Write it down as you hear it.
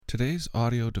Today's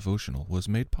audio devotional was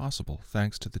made possible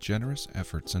thanks to the generous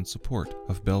efforts and support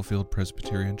of Bellefield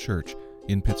Presbyterian Church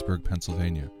in Pittsburgh,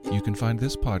 Pennsylvania. You can find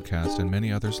this podcast and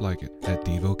many others like it at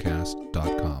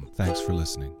devocast.com. Thanks for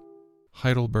listening.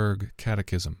 Heidelberg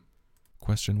Catechism.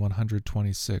 Question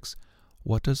 126.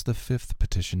 What does the fifth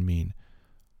petition mean?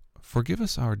 Forgive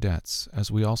us our debts,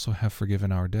 as we also have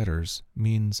forgiven our debtors,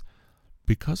 means,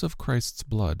 because of Christ's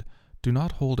blood, do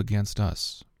not hold against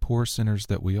us, poor sinners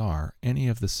that we are, any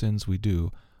of the sins we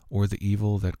do, or the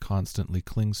evil that constantly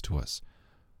clings to us.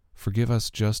 Forgive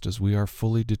us just as we are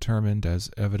fully determined,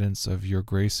 as evidence of your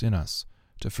grace in us,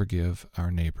 to forgive our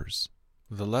neighbors.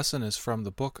 The lesson is from the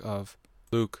book of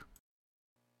Luke.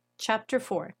 Chapter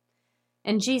 4.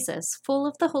 And Jesus, full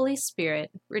of the Holy Spirit,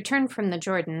 returned from the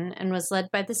Jordan, and was led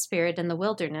by the Spirit in the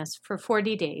wilderness for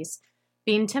 40 days,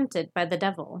 being tempted by the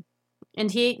devil.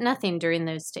 And he ate nothing during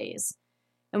those days.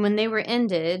 And when they were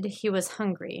ended, he was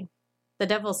hungry. The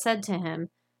devil said to him,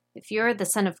 If you are the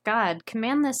Son of God,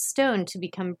 command this stone to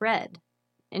become bread.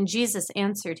 And Jesus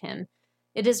answered him,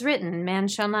 It is written, Man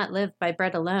shall not live by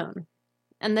bread alone.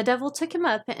 And the devil took him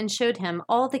up and showed him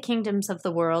all the kingdoms of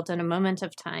the world in a moment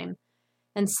of time,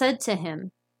 and said to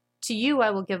him, To you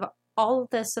I will give all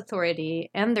this authority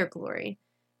and their glory,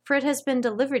 for it has been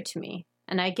delivered to me,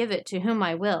 and I give it to whom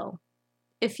I will.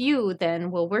 If you, then,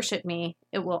 will worship me,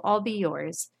 it will all be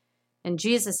yours. And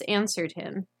Jesus answered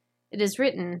him, It is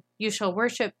written, You shall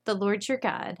worship the Lord your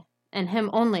God, and him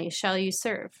only shall you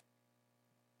serve.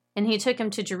 And he took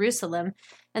him to Jerusalem,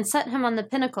 and set him on the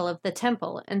pinnacle of the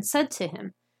temple, and said to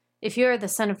him, If you are the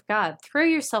Son of God, throw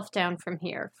yourself down from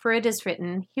here, for it is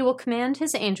written, He will command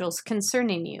his angels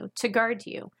concerning you, to guard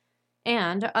you,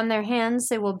 and on their hands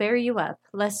they will bear you up,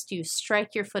 lest you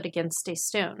strike your foot against a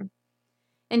stone.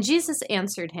 And Jesus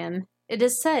answered him, It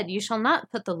is said, You shall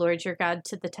not put the Lord your God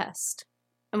to the test.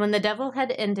 And when the devil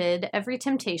had ended every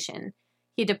temptation,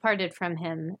 he departed from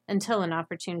him until an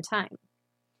opportune time.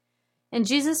 And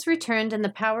Jesus returned in the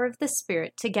power of the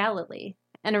Spirit to Galilee,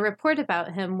 and a report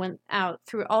about him went out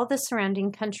through all the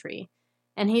surrounding country,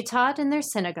 and he taught in their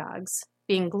synagogues,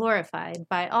 being glorified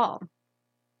by all.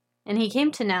 And he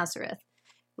came to Nazareth,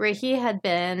 where he had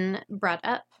been brought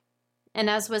up. And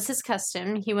as was his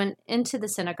custom, he went into the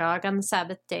synagogue on the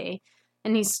Sabbath day,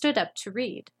 and he stood up to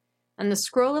read. And the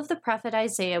scroll of the prophet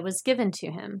Isaiah was given to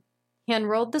him. He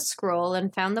unrolled the scroll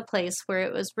and found the place where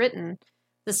it was written,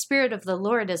 The Spirit of the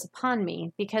Lord is upon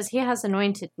me, because he has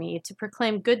anointed me to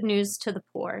proclaim good news to the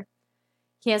poor.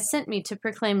 He has sent me to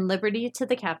proclaim liberty to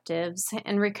the captives,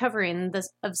 and recovering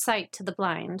of sight to the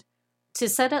blind, to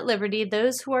set at liberty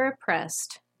those who are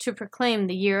oppressed, to proclaim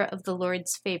the year of the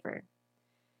Lord's favor.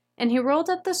 And he rolled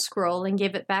up the scroll and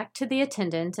gave it back to the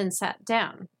attendant and sat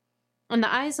down. And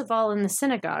the eyes of all in the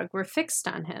synagogue were fixed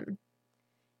on him.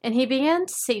 And he began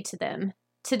to say to them,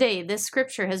 Today this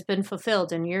scripture has been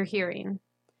fulfilled in your hearing.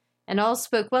 And all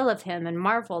spoke well of him and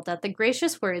marveled at the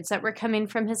gracious words that were coming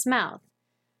from his mouth.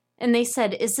 And they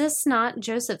said, Is this not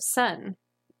Joseph's son?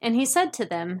 And he said to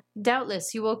them,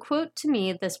 Doubtless you will quote to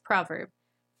me this proverb,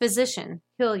 Physician,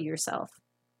 heal yourself.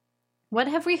 What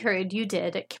have we heard you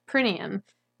did at Capernaum?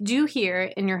 Do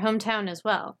here in your hometown as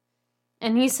well.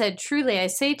 And he said, Truly I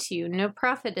say to you, no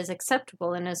prophet is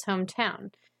acceptable in his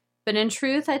hometown. But in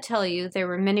truth I tell you, there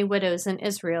were many widows in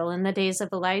Israel in the days of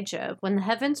Elijah, when the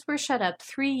heavens were shut up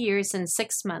 3 years and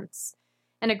 6 months,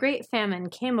 and a great famine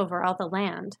came over all the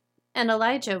land. And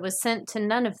Elijah was sent to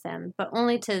none of them, but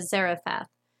only to Zarephath,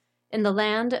 in the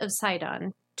land of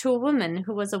Sidon, to a woman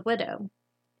who was a widow.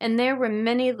 And there were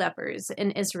many lepers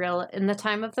in Israel in the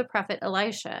time of the prophet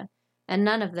Elisha, and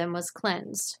none of them was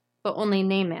cleansed, but only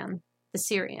Naaman, the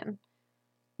Syrian.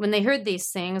 When they heard these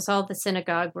things, all the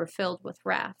synagogue were filled with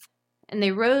wrath. And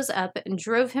they rose up and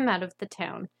drove him out of the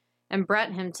town, and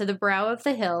brought him to the brow of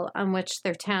the hill on which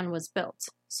their town was built,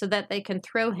 so that they can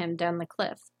throw him down the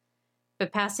cliff.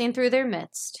 But passing through their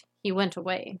midst, he went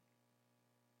away.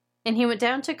 And he went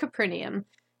down to Capernaum,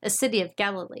 a city of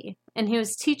Galilee, and he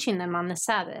was teaching them on the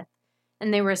Sabbath.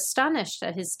 And they were astonished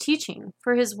at his teaching,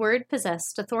 for his word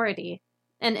possessed authority.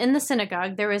 And in the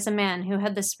synagogue there was a man who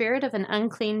had the spirit of an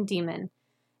unclean demon.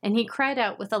 And he cried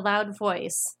out with a loud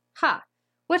voice, Ha!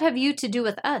 What have you to do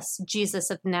with us,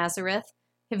 Jesus of Nazareth?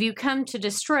 Have you come to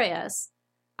destroy us?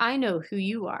 I know who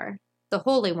you are, the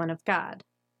Holy One of God.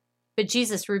 But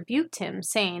Jesus rebuked him,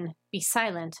 saying, Be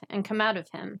silent, and come out of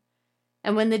him.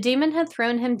 And when the demon had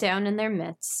thrown him down in their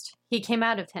midst, he came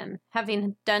out of him,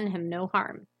 having done him no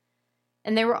harm.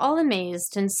 And they were all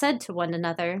amazed, and said to one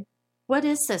another, What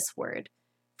is this word?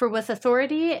 For with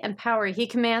authority and power he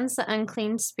commands the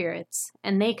unclean spirits,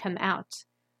 and they come out.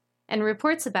 And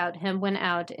reports about him went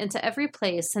out into every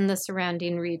place in the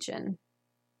surrounding region.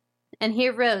 And he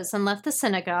arose and left the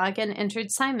synagogue and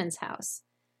entered Simon's house.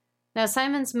 Now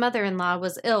Simon's mother-in-law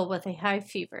was ill with a high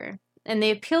fever, and they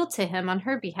appealed to him on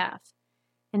her behalf.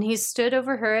 And he stood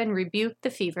over her and rebuked the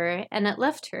fever, and it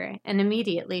left her, and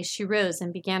immediately she rose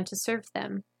and began to serve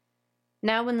them.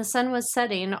 Now when the sun was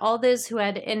setting, all those who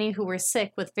had any who were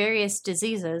sick with various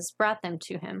diseases brought them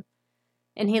to him.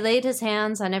 And he laid his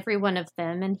hands on every one of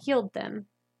them and healed them.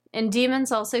 And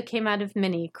demons also came out of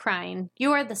many, crying,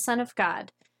 "You are the Son of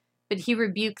God." But he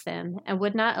rebuked them and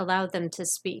would not allow them to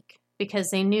speak, because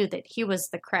they knew that he was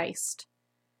the Christ.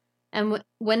 And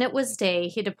when it was day,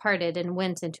 he departed and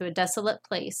went into a desolate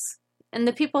place. And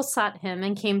the people sought him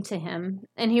and came to him,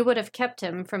 and he would have kept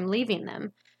him from leaving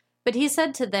them. But he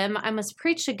said to them, "I must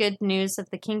preach the good news of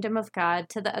the kingdom of God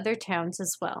to the other towns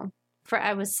as well, for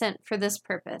I was sent for this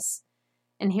purpose."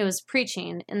 And he was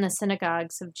preaching in the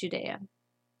synagogues of Judea.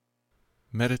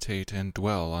 Meditate and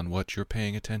dwell on what you're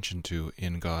paying attention to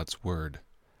in God's Word.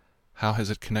 How has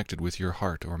it connected with your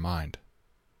heart or mind?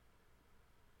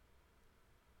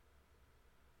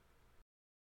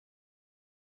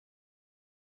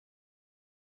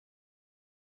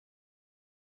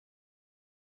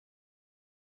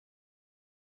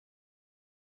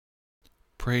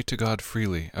 Pray to God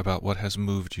freely about what has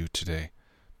moved you today.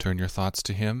 Turn your thoughts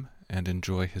to Him and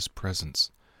enjoy His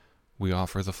presence. We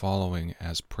offer the following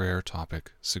as prayer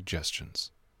topic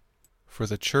suggestions. For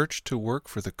the Church to work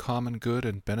for the common good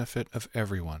and benefit of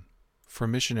everyone. For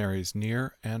missionaries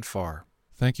near and far.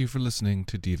 Thank you for listening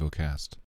to DevoCast.